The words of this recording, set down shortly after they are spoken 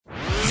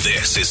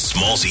This is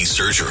Smallzy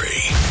Surgery.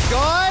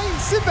 Guy,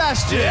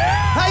 Sebastian,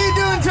 how you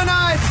doing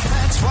tonight?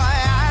 That's why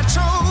I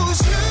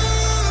chose you.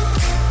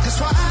 That's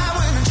why I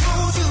went and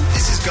chose you.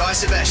 This is Guy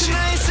Sebastian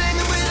Now you're singing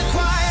with the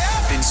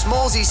choir. in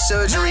Smallzy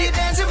Now Surgery you're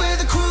dancing with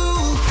the crew.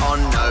 on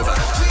Nova.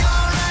 We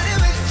all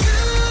riding with you.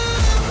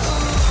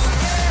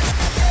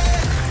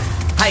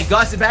 Hey,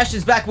 Guy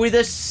Sebastian's back with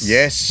us.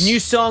 Yes.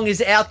 New song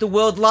is out. The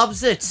world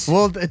loves it.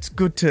 Well, it's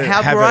good to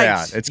How have great. it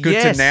out. It's good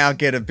Yes. to now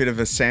get a bit of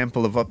a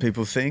sample of what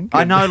people think.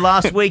 I know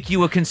last week you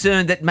were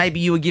concerned that maybe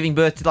you were giving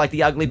birth to like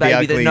the ugly baby.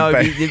 ugly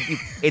baby.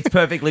 It's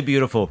perfectly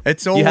beautiful.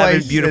 It's you have a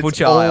always beautiful it's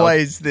child.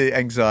 always the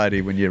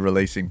anxiety when you're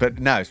releasing, but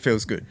no, it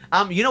feels good.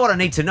 You know what I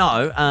need to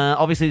know?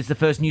 Obviously, it's the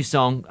first new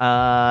song.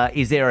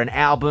 Is there an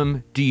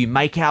album? Do you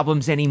make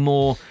albums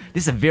anymore?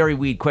 This is a very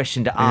weird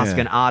question to ask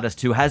Yeah. an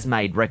artist who has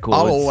made records.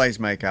 I'll always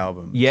make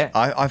albums. Yeah.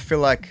 I feel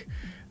like,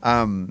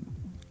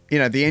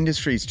 the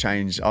industry's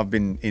changed. I've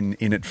been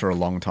in it for a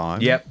long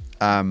time. Yep.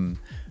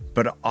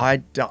 But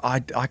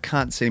I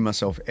can't see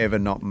myself ever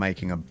not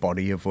making a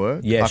body of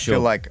work. Yeah, I sure.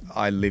 feel like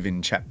I live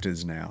in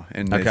chapters now.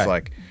 And Okay. there's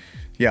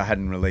I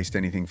hadn't released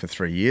anything for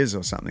 3 years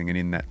or something. And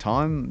in that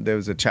time, there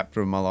was a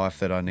chapter of my life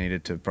that I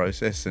needed to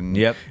process and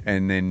Yep.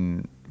 and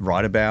then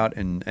write about.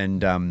 And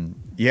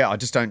I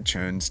just don't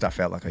churn stuff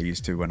out like I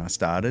used to when I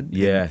started.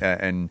 Yeah.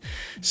 And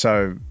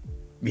so...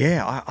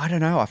 Yeah, I don't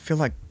know. I feel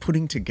like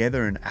putting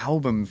together an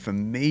album for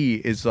me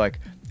is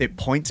like it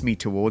points me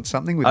towards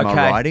something with my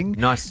Okay, writing.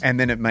 nice. And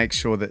then it makes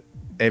sure that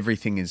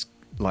everything is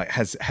like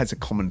has a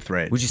common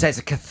thread. Would you say it's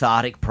a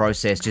cathartic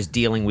process, just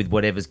dealing with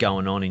whatever's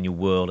going on in your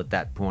world at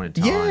that point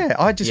in time? Yeah,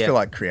 I just feel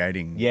like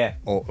creating. Yeah.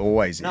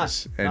 Always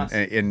Nice, is, and, nice.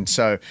 and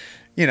so,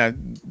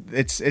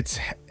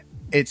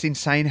 it's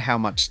insane how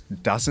much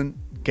doesn't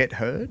get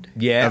heard.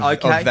 Yeah, of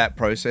okay. that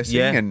processing.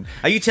 Yeah. And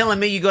Are you telling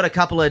me you got a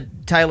couple of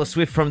Taylor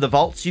Swift from the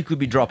vaults you could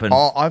be dropping?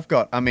 I've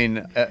got.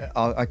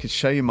 I could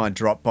show you my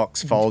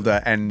Dropbox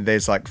folder, and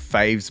there's like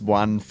faves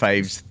 1,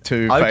 faves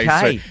 2, Okay. faves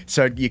 3.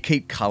 So you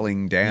keep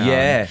culling down.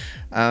 Yeah.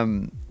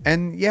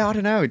 And yeah, I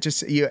don't know. It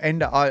just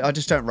I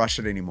just don't rush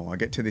it anymore. I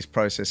get to this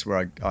process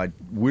where I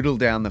whittle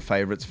down the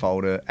favorites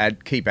folder,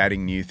 keep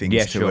adding new things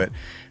Yeah, to sure. it,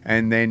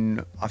 and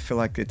then I feel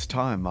like it's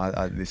time.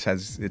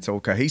 It's all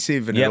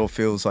cohesive and Yep. it all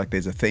feels like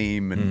there's a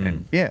theme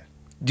and yeah.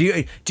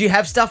 Do you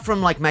have stuff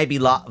from like maybe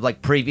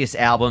like previous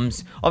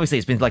albums? Obviously,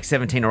 it's been like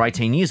 17 or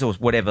 18 years or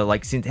whatever.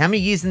 Like since how many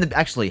years in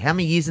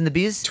the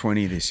biz?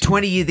 20 this year.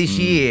 20 year this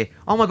year.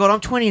 Oh my god, I'm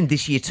 20 in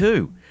this year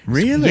too.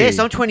 Really? Yes,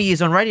 I'm 20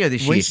 years on radio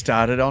this year. We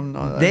started on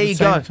There the you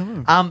same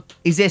go. time.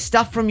 Is there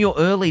stuff from your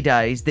early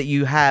days that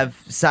you have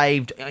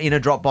saved in a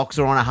Dropbox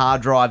or on a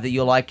hard drive that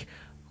you're like,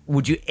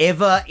 would you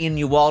ever in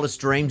your wildest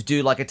dreams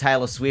do like a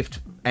Taylor Swift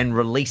and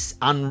release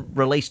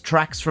unreleased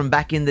tracks from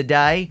back in the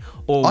day?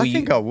 Or I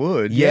think I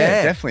would. Yeah,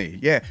 Yeah. definitely.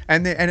 Yeah.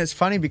 And it's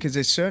funny because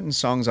there's certain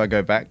songs I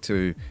go back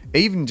to,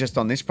 even just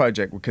on this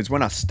project, because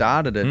when I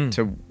started it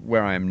to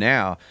where I am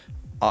now,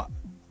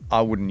 I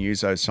wouldn't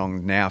use those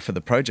songs now for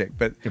the project.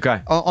 But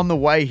Okay. on the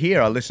way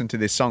here, I listened to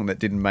this song that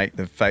didn't make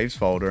the faves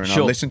folder, and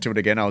Sure. I listened to it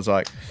again. I was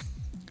like,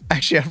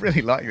 actually, I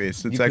really like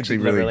this. It's could actually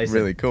release it.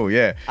 really cool.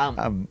 Yeah.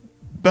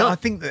 But no- I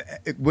think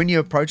that when you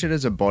approach it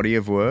as a body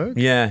of work,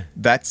 Yeah.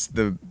 that's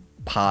the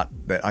part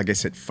that I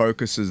guess it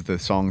focuses the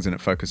songs and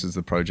it focuses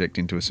the project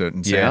into a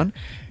certain Yeah. sound.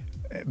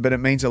 But it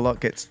means a lot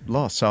gets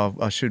lost, so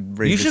I should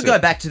You revisit. should go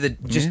back to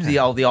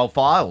the old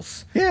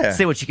files. Yeah.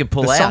 See what you can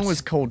pull the out. The song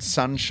was called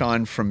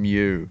 "Sunshine from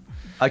You."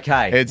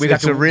 Okay. Let's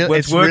Let's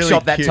really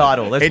workshop that cute.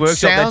 title. Let's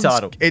workshop that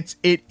title.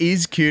 It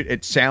is cute.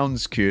 It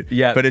sounds cute.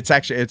 Yeah. But it's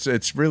actually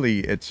it's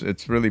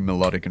really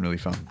melodic and really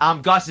fun.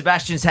 Guy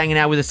Sebastian's hanging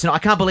out with us tonight. I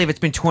can't believe it's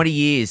been 20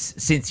 years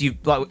since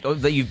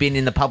that you've been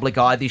in the public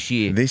eye this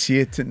year. This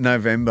year to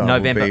November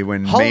will be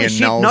when Holy me and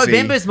shit, Nolsey,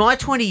 November's my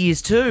 20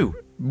 years too.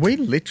 we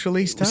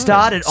literally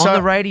started on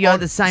the radio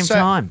at the same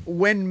time.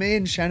 When me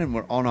and Shannon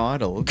were on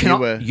Idol,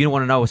 You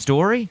want to know a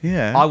story?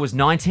 Yeah. I was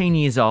 19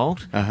 years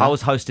old. Uh-huh. I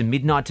was hosting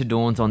Midnight to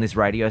Dawns on this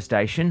radio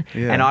station.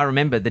 Yeah. And I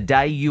remember the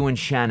day you and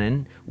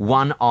Shannon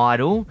won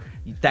Idol,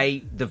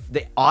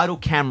 the Idol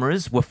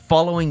cameras were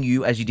following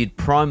you as you did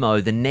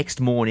promo the next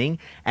morning,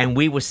 and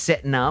we were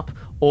setting up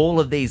all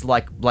of these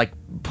like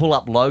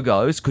pull-up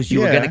logos because you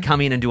were Yeah. going to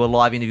come in and do a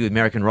live interview with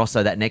American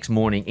Rosso that next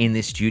morning in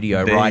this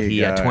studio There right you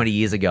here go. 20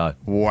 years ago.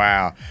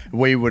 Wow,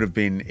 we would have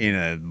been in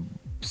a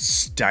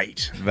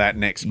state that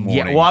next morning.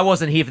 Yeah, well, I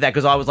wasn't here for that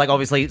because I was like,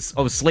 obviously,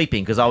 I was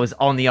sleeping because I was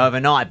on the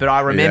overnight. But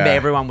I remember Yeah.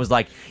 everyone was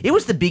like, it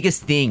was the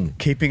biggest thing.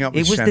 Keeping up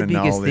with It was the Shannon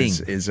biggest Noel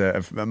thing.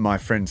 is my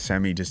friend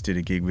Sammy just did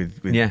a gig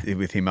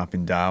with him up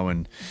in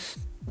Darwin.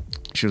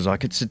 She was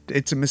like,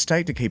 it's a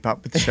mistake to keep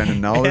up with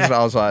Shannon Noel.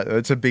 I was like,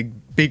 it's a big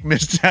big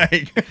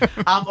mistake.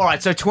 All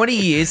right, so 20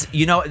 years.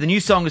 You know, the new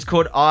song is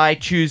called "I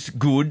Choose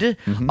Good."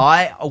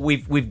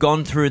 We've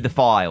gone through the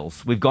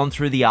files. We've gone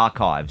through the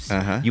archives.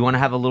 You want to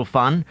have a little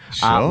fun?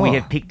 Sure. We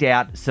have picked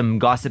out some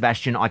Guy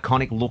Sebastian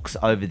iconic looks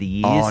over the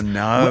years. Oh,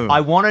 no.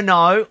 I want to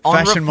know. On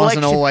Fashion wasn't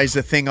reflection- always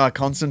the thing I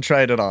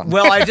concentrated on.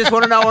 Well, I just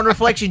want to know on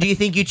reflection. Do you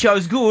think you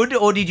chose good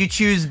or did you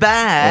choose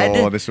bad?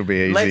 Oh, this will be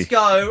easy. Let's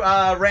go.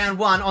 Round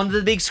one onto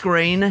the big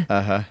screen.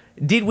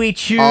 Did we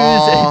choose?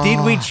 Oh,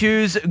 Did we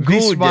choose good?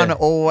 This one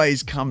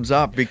always comes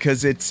up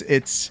because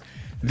this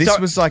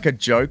was like a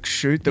joke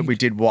shoot that we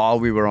did while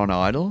we were on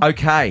Idol.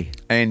 Okay.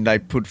 And they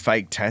put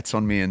fake tats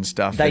on me and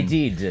stuff. They and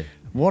did.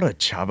 What a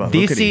chubba.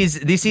 This Look at him. is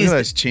Look at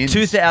those chins.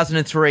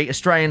 2003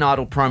 Australian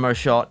Idol promo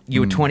shot.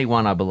 You were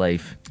 21, I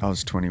believe. I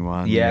was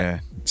 21. Yeah. Yeah.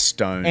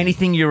 Stone.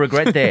 Anything you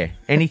regret there?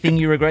 Anything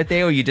you regret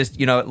there, or you just,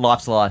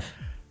 life's life?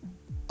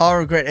 I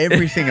regret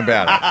everything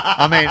about it.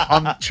 I mean,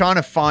 I'm trying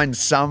to find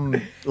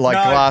some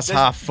glass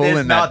half full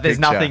in that There's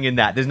picture. nothing in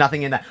that. There's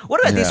nothing in that.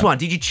 What about this Yeah. one?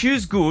 Did you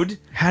choose good?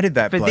 How did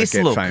that for bloke this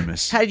get look?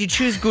 famous? How did you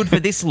choose good for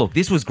this look?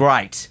 This was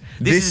great.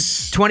 This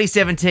is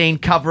 2017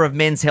 cover of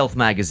Men's Health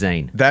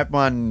magazine. That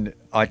one,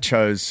 I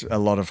chose a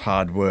lot of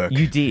hard work.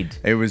 You did.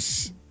 It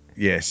was,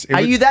 yes.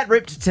 Are you that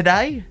ripped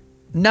today?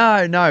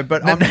 No,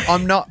 but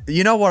I'm not.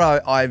 You know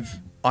what?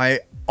 I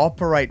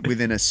operate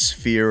within a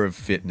sphere of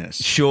fitness.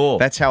 Sure.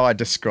 That's how I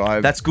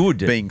describe. That's good.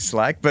 Being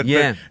slack, but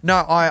Yeah. but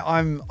no,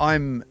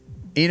 I'm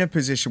in a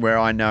position where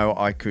I know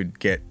I could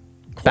get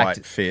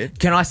quite fit.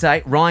 Can I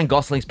say, Ryan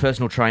Gosling's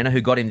personal trainer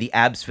who got him the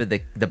abs for the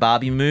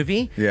Barbie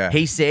movie, Yeah.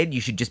 he said you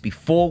should just be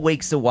 4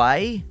 weeks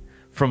away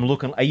from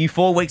looking... Are you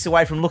 4 weeks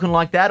away from looking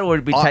like that, or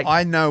would we take...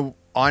 I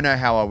know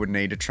how I would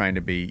need to train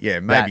to be.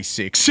 Yeah, maybe That.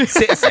 6.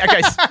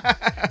 Okay,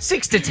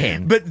 6 to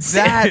 10. But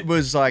that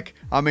was like,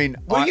 I mean,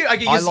 Well,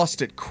 I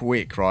lost it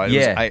quick, right? It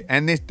was Yeah.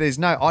 and there's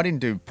no, I didn't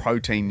do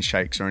protein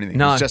shakes or anything.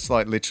 No. It was just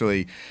like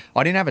literally,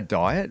 I didn't have a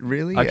diet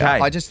really. Okay.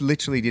 I just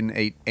literally didn't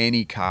eat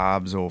any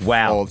carbs or,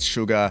 Wow. or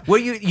sugar. Were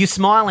you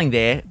smiling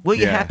there? Were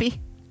you Yeah.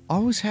 happy? I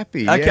was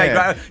happy. Okay,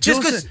 yeah. great.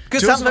 Just Jules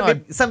because and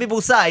I- some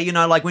people say,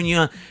 like when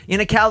you're in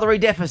a calorie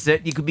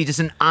deficit, you could be just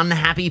an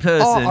unhappy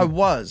person. Oh, I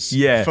was.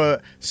 Yeah.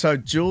 So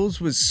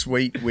Jules was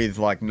sweet with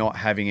like not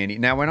having any.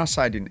 Now, when I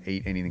say I didn't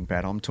eat anything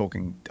bad, I'm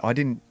talking I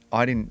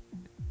didn't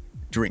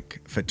drink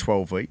for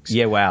 12 weeks.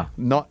 Yeah, wow.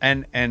 Not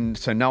and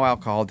so no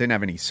alcohol, didn't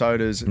have any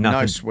sodas, no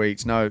Nothing.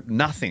 sweets,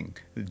 nothing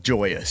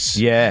joyous.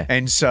 Yeah.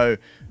 And so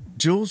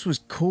Jules was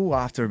cool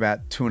after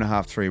about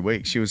 2.5, 3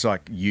 weeks. She was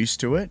like used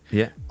to it.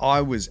 Yeah. I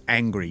was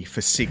angry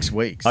for 6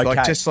 weeks. Okay.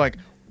 Like just like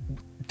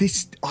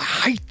this, I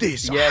hate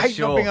this. Yeah, I hate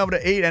sure. not being able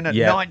to eat. And at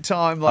Yeah.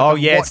 nighttime, like Oh, I'm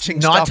yes.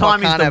 watching stuff, Nighttime I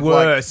is can't the have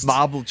worst. like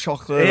marble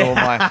chocolate or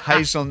my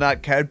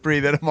hazelnut Cadbury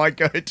that are my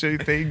go-to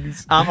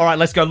things. All right,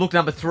 let's go. Look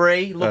number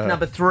 3.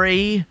 Number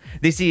 3.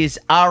 This is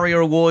ARIA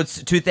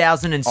Awards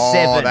 2007.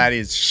 Oh, that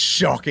is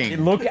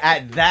shocking. Look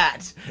at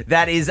that.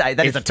 That is a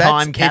If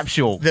time if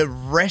capsule. the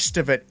rest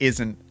of it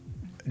isn't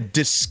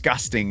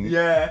disgusting.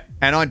 Yeah.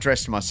 And I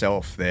dressed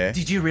myself there.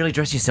 Did you really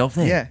dress yourself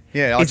there? Yeah,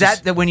 yeah, I Is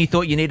just- that when you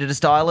thought you needed a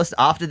stylist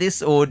after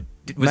this, or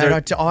was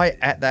Mate, there? I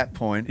at that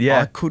point,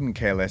 Yeah. I couldn't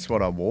care less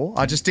what I wore.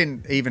 I just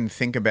didn't even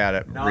think about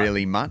it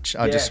really much.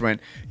 I Yeah. just went,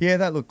 yeah,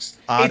 that looks It's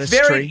artistry.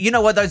 very, you know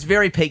what, those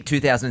very peak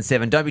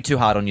 2007, don't be too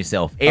hard on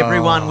yourself.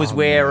 Everyone was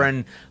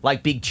wearing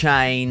like big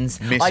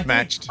chains.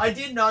 Mismatched. I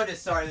did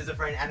notice, sorry, there's a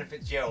friend, Anna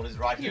Fitzgerald is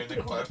right here in the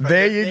corner.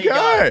 There you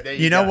go. There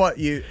You know go. what?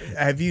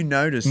 Have you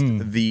noticed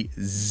the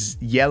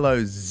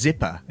yellow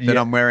zipper that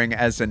Yeah. I'm wearing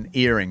as an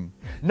earring?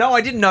 No,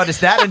 I didn't notice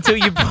that until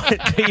you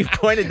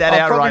pointed that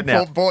out right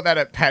now. bought that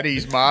at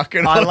Paddy's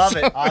Market. I or love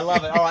it. something. I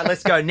love it. All right,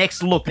 let's go.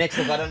 Next look. I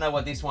don't know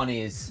what this one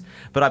is,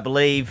 but I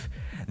believe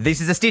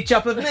this is a stitch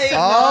up of me. Oh,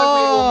 No,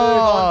 we will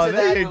move on to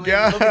there that. you Look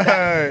at that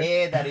go.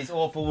 hair. That is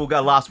awful. We'll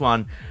go last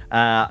one.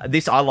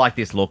 I like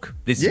this look.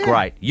 This is Yeah.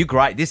 great. You're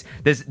great.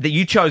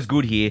 You chose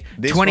good here.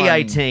 This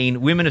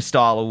 2018 Women of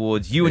Style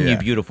Awards. You and Yeah. your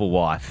beautiful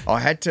wife. I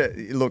had to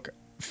look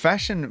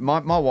fashion. My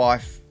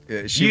wife.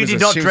 She You was did a-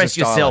 not she was a dress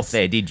yourself stylist.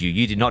 there, did you?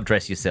 You did not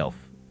dress yourself.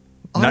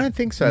 I No. don't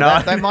think so. No.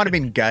 That might have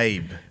been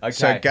Gabe. Okay.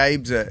 So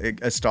Gabe's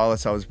a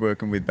stylist I was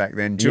working with back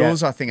then.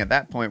 Jules, I think at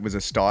that point was a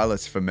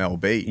stylist for Mel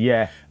B.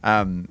 Yeah.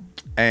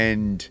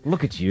 And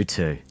Look at you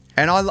two.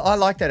 I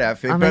like that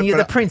outfit. I mean, you're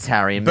but the Prince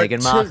Harry and but Meghan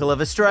to- Markle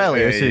of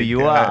Australia, is who There you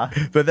go. are.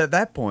 But at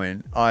that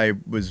point, I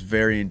was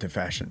very into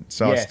fashion.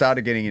 So I Yes.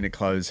 started getting into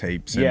clothes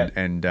heaps. And, Yeah.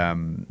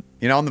 and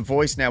you know, on The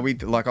Voice now,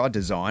 I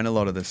design a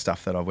lot of the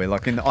stuff that I wear.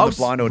 Like on Oh, the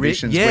blind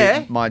auditions,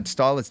 yeah. my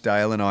stylist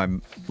Dale and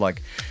I'm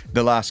like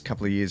the last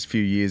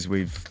few years,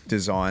 we've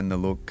designed the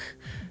look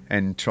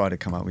and try to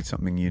come up with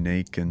something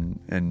unique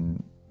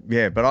and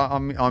yeah. But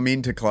I'm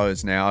into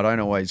clothes now. I don't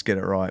always get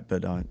it right,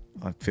 but I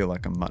feel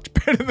like I'm much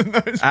better than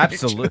those.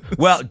 Absolutely. pictures.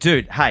 Well,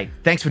 dude, hey,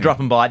 thanks for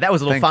dropping by. That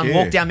was a little Thank fun you.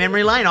 walk down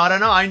memory lane. I don't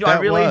know. I That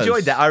really was.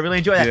 enjoyed that. I really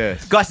enjoyed that.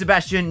 Yes. Guy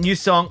Sebastian, new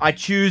song, I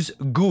Choose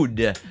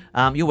Good.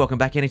 You're welcome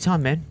back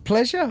anytime, man.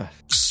 Pleasure.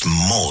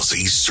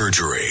 Smallsy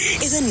Surgery.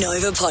 Is a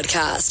Nova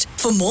podcast.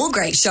 For more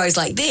great shows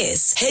like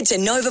this, head to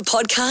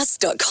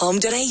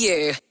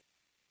novapodcast.com.au.